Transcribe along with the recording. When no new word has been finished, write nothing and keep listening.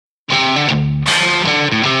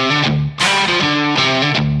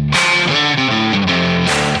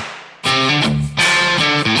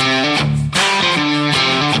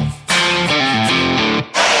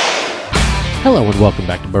everyone. Welcome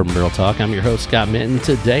back to Bourbon Barrel Talk. I'm your host, Scott Minton.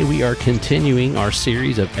 Today we are continuing our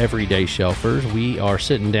series of everyday shelfers. We are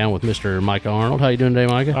sitting down with Mr. Micah Arnold. How you doing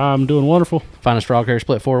today, Micah? I'm doing wonderful. Finest frog hair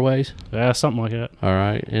split 4 ways? Yeah, something like that. All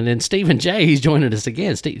right. And then Stephen J., he's joining us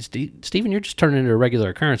again. Stephen, you're just turning into a regular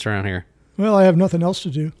occurrence around here. Well, I have nothing else to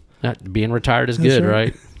do. Being retired is good,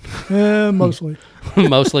 right? Mostly.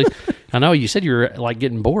 Mostly. I know you said you were like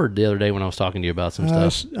getting bored the other day when I was talking to you about some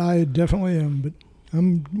stuff. I definitely am, but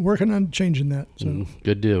I'm working on changing that. So.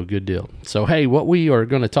 Good deal. So, hey, what we are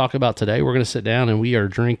going to talk about today, we're going to sit down and we are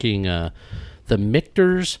drinking the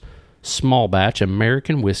Michter's Small Batch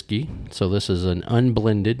American Whiskey. So this is an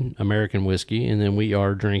unblended American whiskey, and then we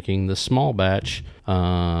are drinking the Small Batch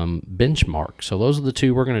Benchmark. So those are the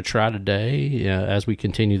two we're going to try today as we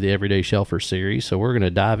continue the Everyday Shelfer series. So we're going to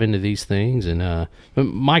dive into these things. And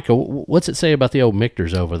Michael, what's it say about the old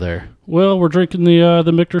Michter's over there? Well, we're drinking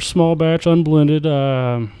the Michter's Small Batch Unblended.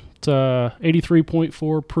 It's 83.4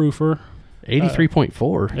 proofer.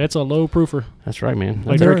 83.4? It's a low proofer. That's right, man.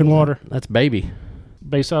 Like drinking water. That's baby.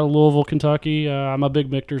 Based out of Louisville, Kentucky. I'm a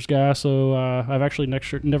big Michter's guy, so I've actually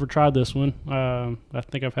never tried this one. I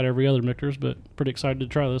think I've had every other Michter's, but pretty excited to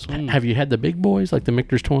try this one. Have you had the big boys, like the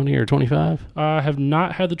Michter's 20 or 25? I have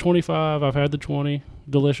not had the 25. I've had the 20.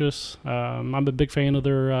 Delicious. I'm a big fan of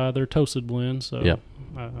their toasted blend. So, yep.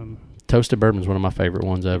 Toasted bourbon is one of my favorite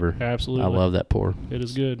ones ever. Absolutely. I love that pour. It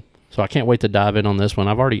is good. So I can't wait to dive in on this one.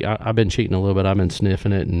 I've been cheating a little bit. I've been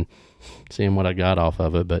sniffing it and seeing what I got off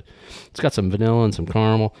of it, but it's got some vanilla and some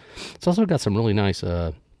caramel. It's also got some really nice,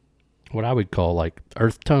 what I would call like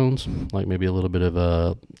earth tones, like maybe a little bit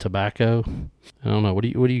of tobacco. I don't know. What are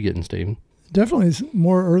you getting, Stephen? Definitely is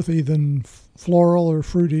more earthy than floral or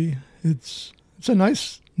fruity. It's a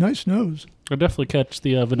nice nose. I definitely catch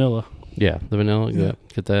the vanilla. Yeah, the vanilla. Yeah,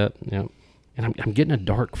 get that. Yeah. And I'm getting a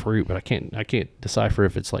dark fruit, but I can't decipher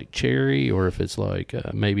if it's like cherry or if it's like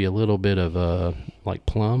maybe a little bit of like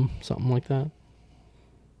plum, something like that.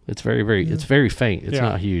 It's it's very faint. It's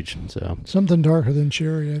not huge. So something darker than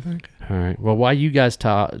cherry, I think. All right. Well, while you guys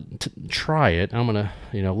try it, I'm gonna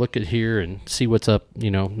look at here and see what's up.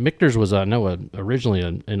 Michter's was originally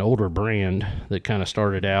an older brand that kind of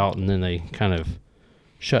started out, and then they kind of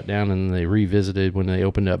shut down, and then they revisited when they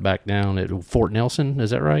opened up back down at Fort Nelson.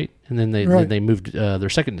 Is that right? And then they moved their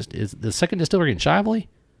second distillery in Shively.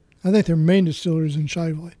 I think their main distillery is in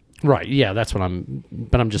Shively. Right. Yeah, that's what I'm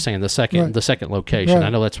just saying the second location. Right. I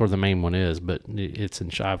know that's where the main one is, but it's in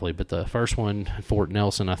Shively. But the first one, Fort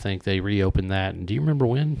Nelson, I think they reopened that. And do you remember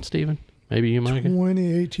when, Stephen? Maybe you might.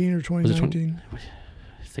 2018 or 2019.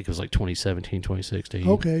 I think it was like 2017, 2016.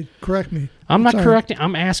 Okay, correct me. I'm not correcting.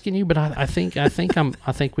 I'm asking you, but I think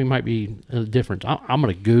we might be different. I'm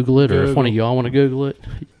going to Google it, or if one of y'all want to Google it,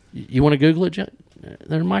 you want to Google it,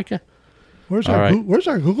 there, Micah? Where's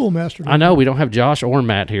our Google master? I know we don't have Josh or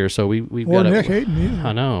Matt here, so we've got Nick Hayden either.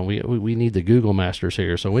 I know we need the Google masters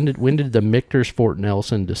here. So when did the Michter's Fort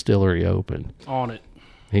Nelson distillery open? On it.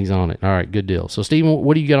 He's on it. All right, good deal. So Stephen,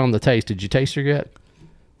 what do you got on the taste? Did you taste her yet?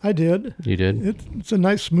 I did. You did? It's a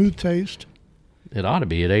nice, smooth taste. It ought to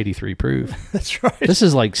be at 83 proof. That's right. This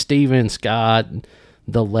is like Stephen Scott,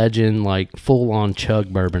 the legend, like full-on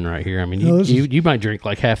chug bourbon right here. I mean, you might drink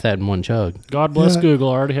like half that in one chug. God bless Google.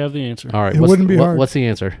 I already have the answer. All right. It wouldn't be hard. What's the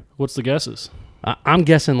answer? What's the guesses? I'm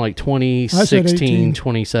guessing like 2016,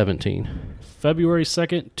 2017. February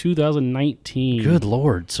 2nd, 2019. Good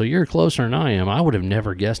Lord. So you're closer than I am. I would have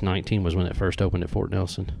never guessed 19 was when it first opened at Fort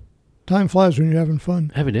Nelson. Time flies when you're having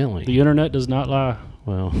fun. Evidently. The internet does not lie.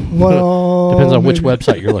 Well depends on which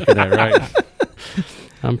website you're looking at, right?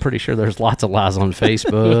 I'm pretty sure there's lots of lies on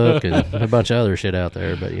Facebook and a bunch of other shit out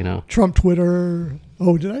there, but Trump Twitter.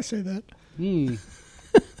 Oh, did I say that?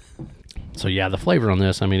 So yeah, the flavor on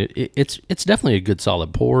this, I mean, it's definitely a good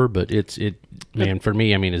solid pour, but man, for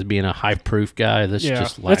me, I mean, as being a high proof guy, this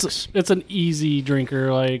just lacks. It's an easy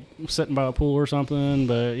drinker, like sitting by a pool or something.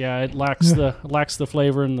 But yeah, it lacks the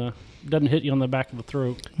flavor and doesn't hit you on the back of the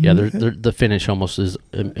throat. Yeah, the finish almost is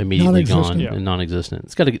immediately gone and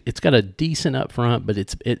non-existent. It's got a decent up front, but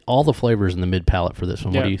all the flavors in the mid palate for this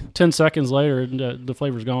one. Yeah, 10 seconds later, the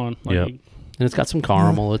flavor's gone. Yeah. And it's got some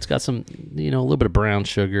caramel. It's got some, a little bit of brown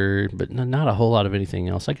sugar, but not a whole lot of anything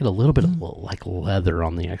else. I get a little bit of like leather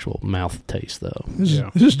on the actual mouth taste, though. This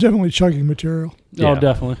is definitely chugging material. Yeah. Oh,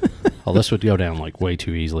 definitely. This would go down like way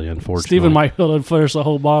too easily, unfortunately. Stephen might be able to finish the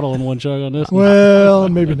whole bottle in one chug on this. Well,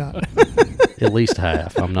 maybe not. At least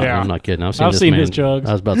half. I'm not kidding. I've seen his chugs.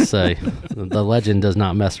 I was about to say, the legend does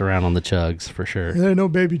not mess around on the chugs for sure. There are no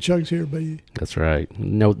baby chugs here, baby. That's right.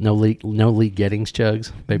 No Lee Gettings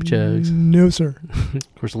chugs, baby chugs. No, sir.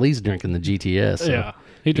 Of course, Lee's drinking the GTS. So. Yeah.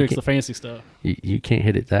 He drinks the fancy stuff. You can't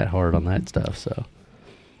hit it that hard on that stuff.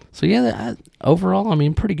 So yeah, overall, I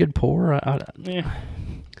mean, pretty good pour.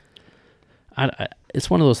 It's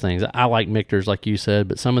one of those things. I like Michter's, like you said,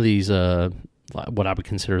 but some of these, what I would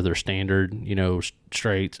consider their standard,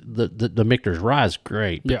 straights, the Michter's rye is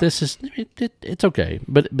great, but this is it's okay.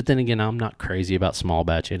 But then again, I'm not crazy about small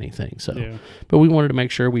batch anything. So, but we wanted to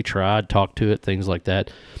make sure we tried, talked to it, things like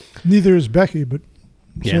that. Neither is Becky, but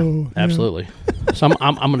absolutely. So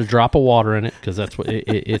I'm going to drop a water in it because that's what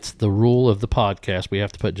it's the rule of the podcast. We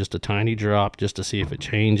have to put just a tiny drop just to see if it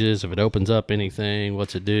changes, if it opens up anything,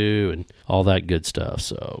 what's it do, and all that good stuff.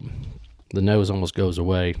 So the nose almost goes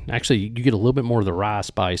away. Actually, you get a little bit more of the rye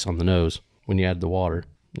spice on the nose when you add the water.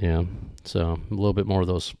 Yeah, so a little bit more of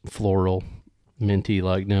those floral, minty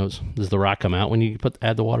like notes. Does the rye come out when you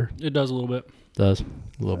add the water? It does a little bit. Does a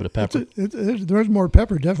little bit of pepper. There's more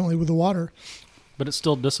pepper definitely with the water. But it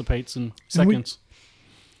still dissipates in seconds.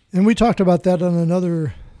 And we talked about that on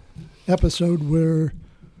another episode where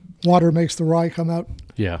water makes the rye come out.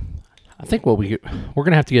 Yeah. I think we're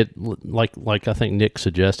going to have to get, like I think Nick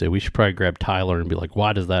suggested, we should probably grab Tyler and be like,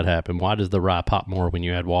 why does that happen? Why does the rye pop more when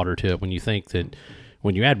you add water to it? When you think that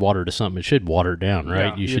when you add water to something, it should water it down,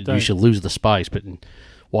 right? Yeah, you should lose the spice, but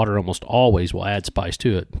water almost always will add spice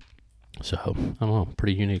to it. So, I don't know,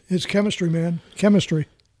 pretty unique. It's chemistry, man. Chemistry.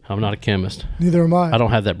 I'm not a chemist. Neither am I. I don't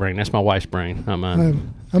have that brain. That's my wife's brain, not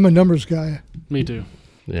mine. I'm a numbers guy. Me too.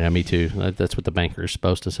 Yeah, me too. That's what the banker is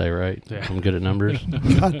supposed to say, right? Yeah. I'm good at numbers.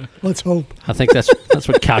 God, let's hope. I think that's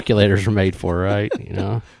what calculators are made for, right?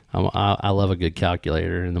 I love a good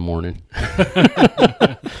calculator in the morning.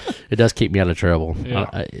 It does keep me out of trouble.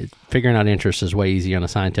 Yeah. Figuring out interest is way easier on a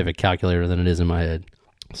scientific calculator than it is in my head.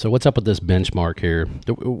 So what's up with this Benchmark here?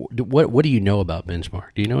 What do you know about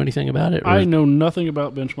Benchmark? Do you know anything about it? I know nothing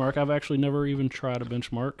about Benchmark. I've actually never even tried a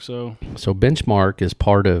Benchmark. So Benchmark is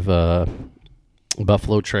part of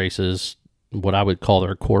Buffalo Trace's, what I would call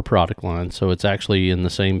their core product line. So it's actually in the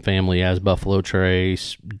same family as Buffalo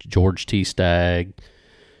Trace, George T. Stagg,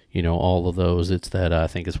 all of those. It's that I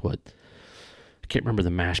think is what, I can't remember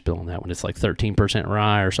the mash bill on that one. It's like 13%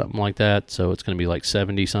 rye or something like that. So it's going to be like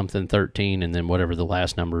 70 something, 13, and then whatever the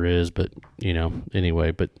last number is. But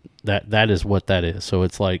anyway, but that is what that is. So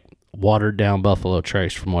it's like watered down Buffalo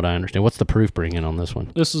Trace, from what I understand. What's the proof bringing on this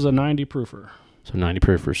one? This is a 90 proofer. So 90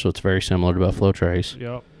 proofer. So it's very similar to Buffalo Trace.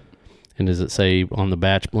 Yep. And does it say on the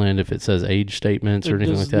batch blend if it says age statements or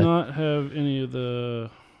anything like that? It does not have any of the.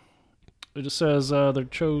 It just says they're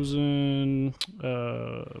chosen.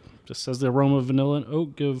 Just says the aroma of vanilla and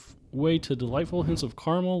oak give way to delightful hints of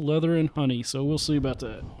caramel, leather, and honey. So we'll see about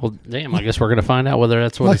that. Well, damn, I guess we're going to find out whether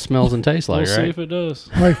that's what it smells and tastes like, we'll right? see if it does.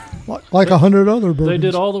 Like 100 other bourbons. They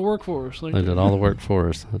did all the work for us. They did all the work for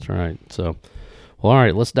us. That's right. So, well, all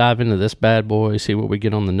right, let's dive into this bad boy, see what we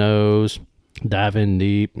get on the nose, dive in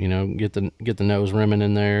deep, get the nose rimming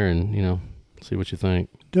in there and, see what you think.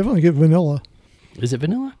 Definitely get vanilla. Is it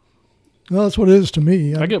vanilla? Well, that's what it is to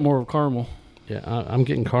me. I get more of caramel. Yeah, I'm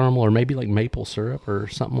getting caramel or maybe like maple syrup or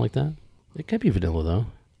something like that. It could be vanilla, though.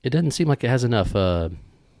 It doesn't seem like it has enough,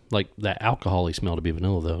 like that alcohol-y smell to be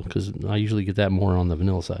vanilla, though, because I usually get that more on the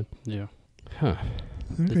vanilla side. Yeah. Huh.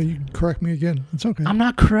 Okay, you can correct me again. It's okay. I'm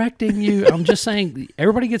not correcting you. I'm just saying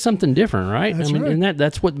everybody gets something different, right? That's right. And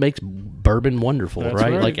that's what makes bourbon wonderful, That's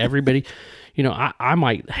right? right. Like everybody, I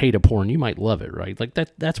might hate a pour and you might love it, right? Like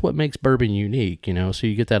that's what makes bourbon unique, So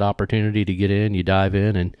you get that opportunity to get in, you dive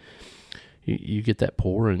in, and you get that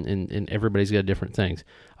pour, and everybody's got different things.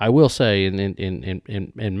 I will say,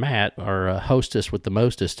 and Matt, our hostess with the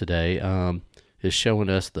mostest today, is showing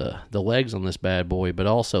us the legs on this bad boy, but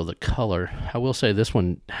also the color. I will say this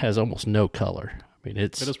one has almost no color. I mean,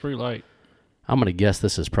 it is pretty light. I'm going to guess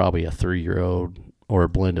this is probably a 3-year-old or a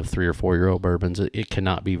blend of 3 or 4-year-old bourbons. It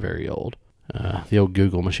cannot be very old. The old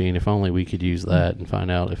Google machine, if only we could use that and find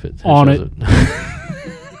out if it on it.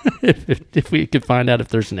 if we could find out if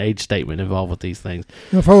there's an age statement involved with these things.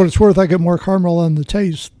 For what it's worth, I get more caramel on the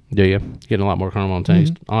taste. Do you? Getting a lot more caramel on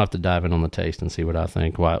taste. Mm-hmm. I'll have to dive in on the taste and see what I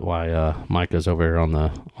think. Why Micah's over here on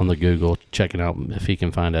the Google checking out if he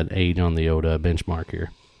can find an age on the old Benchmark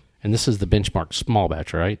here. And this is the Benchmark small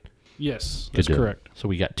batch, right? Yes, Good that's deal. correct. So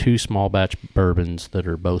we got 2 small batch bourbons that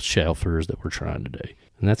are both shelfers that we're trying today.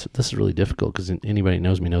 And this is really difficult because anybody who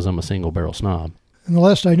knows me knows I'm a single barrel snob. And the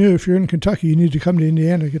last I knew, if you're in Kentucky, you need to come to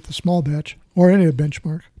Indiana to get the small batch or any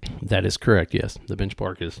Benchmark. That is correct, yes. The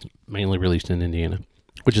Benchmark is mainly released in Indiana,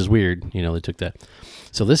 which is weird. They took that.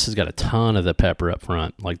 So this has got a ton of the pepper up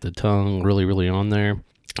front, like the tongue really, really on there.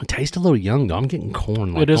 It tastes a little young, though. I'm getting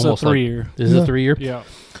corn. Like it is a almost 3-year. Is it a 3-year? Yeah.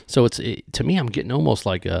 So to me, I'm getting almost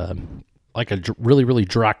like a really, really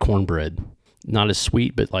dry cornbread. not as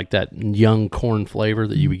sweet, but like that young corn flavor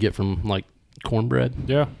that you would get from like cornbread.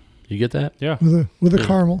 Yeah. You get that? Yeah. With a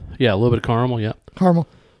caramel. Yeah, a little bit of caramel. Yeah, Caramel.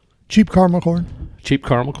 Cheap caramel corn. cheap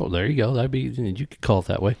caramel corn. There you go. That'd be, you could call it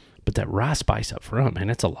that way. But that rye spice up front, man,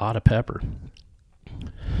 that's a lot of pepper.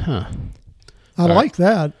 Huh. I like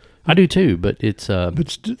that, I do too, but it's but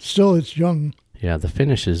still it's young. yeah, the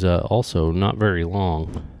finish is also not very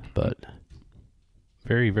long, but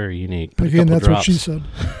very, very unique. Put a Again, couple that's drops. what she said.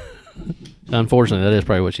 Unfortunately, that is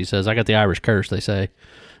probably what she says. I got the Irish curse, they say.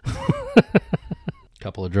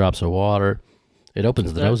 Couple of drops of water. It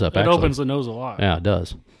opens the nose up, It actually. opens the nose a lot. Yeah, it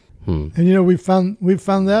does. And we've found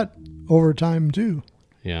that over time too.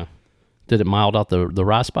 Yeah. Did it mild out the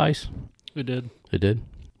rye spice? It did. It did?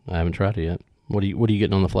 I haven't tried it yet. What are you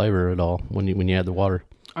getting on the flavor at all when you add the water?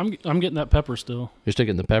 I'm getting that pepper still. You're still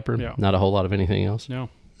getting the pepper? Yeah. Not a whole lot of anything else? No.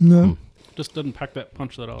 No, Just doesn't pack that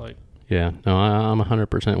punch that I like. Yeah. No, I'm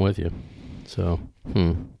 100% with you. So,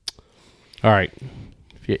 all right.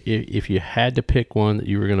 If you had to pick one that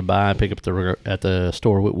you were going to buy and pick up at the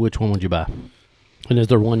store, which one would you buy? And is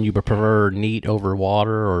there one you prefer neat over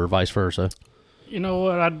water or vice versa? You know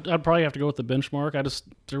what? I'd probably have to go with the Benchmark.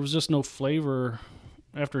 There was just no flavor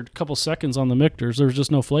after a couple seconds on the Michter's. There was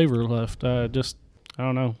just no flavor left. I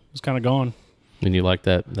don't know. It's kind of gone. And you like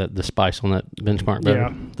the spice on that Benchmark better?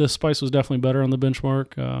 Yeah, the spice was definitely better on the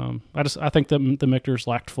Benchmark. I think that the Michter's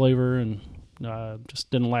lacked flavor and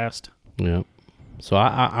just didn't last. Yeah. So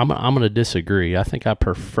I'm going to disagree. I think I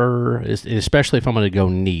prefer, especially if I'm going to go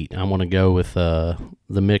neat, I'm going to go with the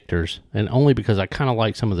Michter's, and only because I kind of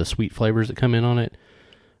like some of the sweet flavors that come in on it.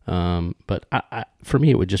 But for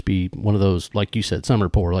me, it would just be one of those, like you said, summer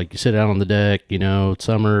pour. Like you sit out on the deck, it's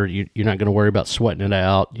summer, you're not going to worry about sweating it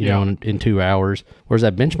out, you know, in 2 hours. Whereas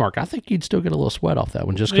that Benchmark, I think you'd still get a little sweat off that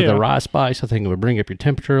one just because the rye spice. I think it would bring up your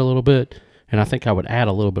temperature a little bit. And I think I would add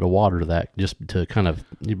a little bit of water to that just to kind of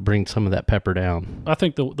bring some of that pepper down. I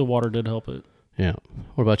think the water did help it. Yeah.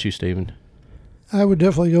 What about you, Steven? I would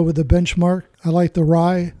definitely go with the Benchmark. I like the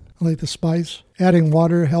rye. I like the spice. Adding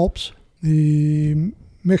water helps. The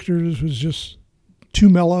Michter's was just too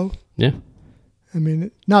mellow. Yeah. I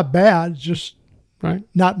mean, not bad, just Right.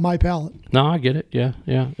 not my palate. No, I get it. Yeah,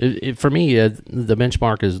 yeah. For me, the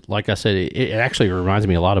Benchmark is, like I said, it actually reminds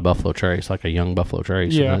me a lot of Buffalo Trace, like a young Buffalo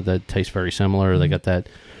Trace. Yeah. That tastes very similar. They got that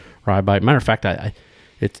rye bite. Matter of fact,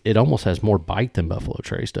 it almost has more bite than Buffalo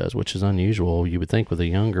Trace does, which is unusual. You would think with a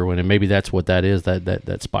younger one, and maybe that's what that is.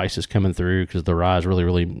 That spice is coming through because the rye is really,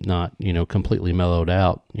 really not completely mellowed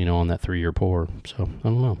out on that 3-year pour. So I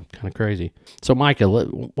don't know, kind of crazy. So Micah, why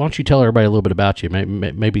don't you tell everybody a little bit about you?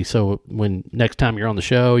 Maybe so when next time you're on the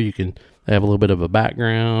show, you can have a little bit of a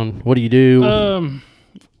background. What do you do?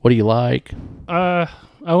 What do you like?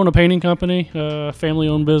 I own a painting company,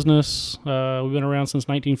 family-owned business. We've been around since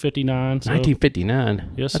 1959. So,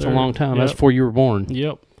 1959. Yes, That's sir. a long time. Yep. That's before you were born.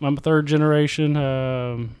 Yep, I'm a third generation.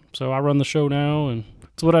 So I run the show now, and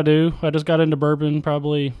it's what I do. I just got into bourbon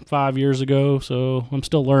probably 5 years ago, so I'm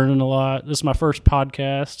still learning a lot. This is my first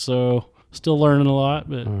podcast, so still learning a lot.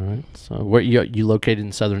 But All right. So where you located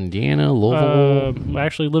in Southern Indiana, Louisville? I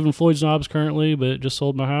actually live in Floyd's Knobs currently, but just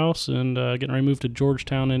sold my house and getting ready to move to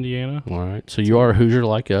Georgetown, Indiana. All right. So you are a Hoosier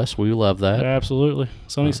like us. We love that. Absolutely,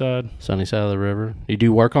 sunny side. Sunny side of the river. You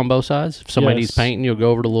do work on both sides? If somebody Yes. needs painting, you'll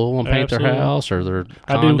go over to Louisville and paint Absolutely. their house or their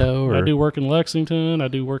condo? I do work in Lexington. I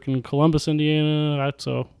do work in Columbus, Indiana.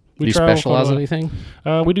 Do We you travel specialize quite in a lot.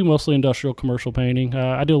 anything? We do mostly industrial, commercial painting.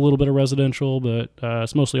 I do a little bit of residential, but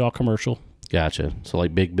it's mostly all commercial. Gotcha. So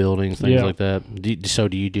like big buildings, things Yeah. like that. So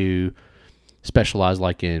do you do specialize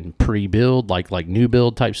like in pre-build, like new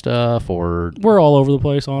build type stuff, or We're all over the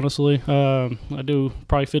place, honestly. I do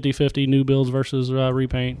probably 50-50 new builds versus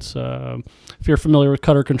repaints. If you're familiar with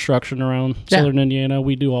Cutter Construction around Yeah. Southern Indiana,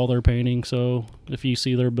 we do all their painting. So if you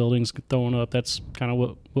see their buildings thrown up, that's kind of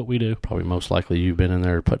what we do. probably most likely you've been in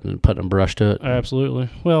there putting a brush to it? Absolutely.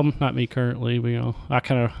 Well, not me currently. But, I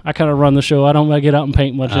kind of run the show. I don't get out and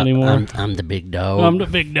paint much anymore. I'm the big dog. I'm the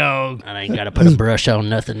big dog. I ain't got to put a brush on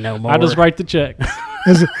nothing no more. I just write the check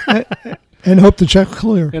And hope the check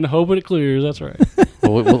clear. and hope it clears. That's right.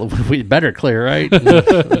 Well, we better clear, right? You're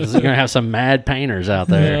gonna have some mad painters out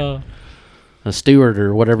there. Yeah. A steward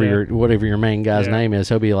or whatever Yeah. your main guy's Yeah. name is.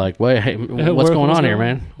 He'll be like, "Wait, hey, what's going on here,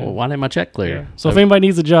 man? Yeah. Well, why didn't my check clear?" Yeah. So if anybody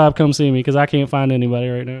needs a job, come see me because I can't find anybody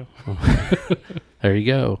right now. There you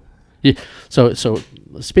go. Yeah. So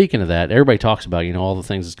speaking of that, everybody talks about all the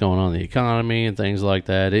things that's going on in the economy and things like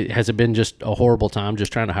that. Has it been just a horrible time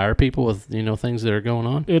just trying to hire people with things that are going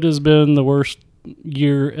on? It has been the worst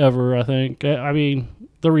year ever, I think. I mean,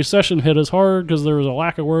 the recession hit us hard because there was a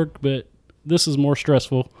lack of work, but this is more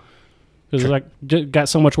stressful. Because like got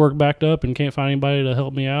so much work backed up and can't find anybody to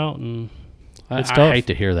help me out, and it's I tough. hate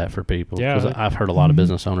to hear that for people. Yeah. Because I've heard a lot of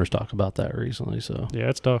business owners talk about that recently. So Yeah,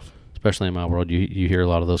 it's tough. especially in my world, you hear a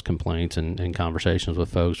lot of those complaints and conversations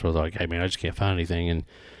with folks where they're like, hey, man, I just can't find anything. And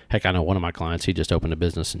heck, I know one of my clients, he just opened a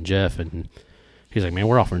business in Jeff, and he's like, man,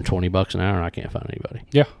 we're offering $20 an hour, and I can't find anybody.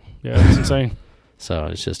 Yeah, it's insane. So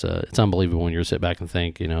it's just it's unbelievable when you sit back and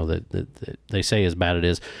think, that they say as bad it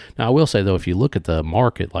is. Now, I will say, though, if you look at the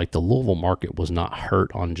market, like the Louisville market was not hurt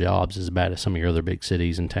on jobs as bad as some of your other big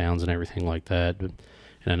cities and towns and everything like that.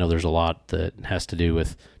 And I know there's a lot that has to do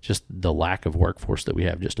with just the lack of workforce that we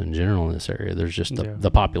have just in general in this area. There's just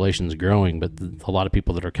the population's growing, but a lot of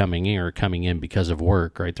people that are coming in because of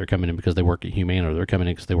work, right? They're coming in because they work at Humana, or they're coming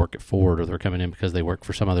in because they work at Ford, or they're coming in because they work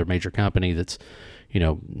for some other major company that's,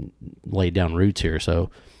 laid down roots here. So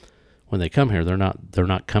when they come here, they're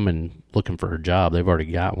not coming looking for a job. They've already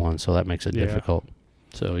got one, so that makes it difficult.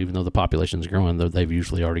 So even though the population's growing, they've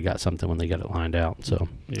usually already got something when they get it lined out. So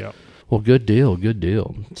yeah. Well, good deal.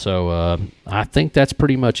 So I think that's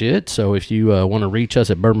pretty much it. So if you want to reach us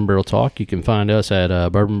at Bourbon Barrel Talk, you can find us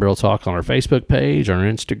at Bourbon Barrel Talk on our Facebook page, our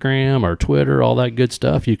Instagram, our Twitter, all that good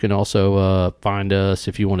stuff. You can also find us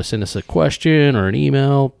if you want to send us a question or an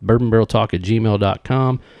email,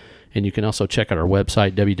 bourbonbarreltalk@gmail.com. And you can also check out our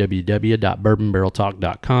website,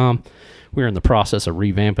 www.bourbonbarreltalk.com. We're in the process of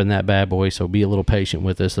revamping that bad boy, so be a little patient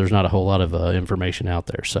with us. There's not a whole lot of information out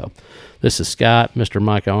there. So this is Scott, Mr.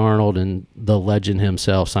 Micah Arnold, and the legend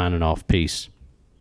himself signing off. Peace.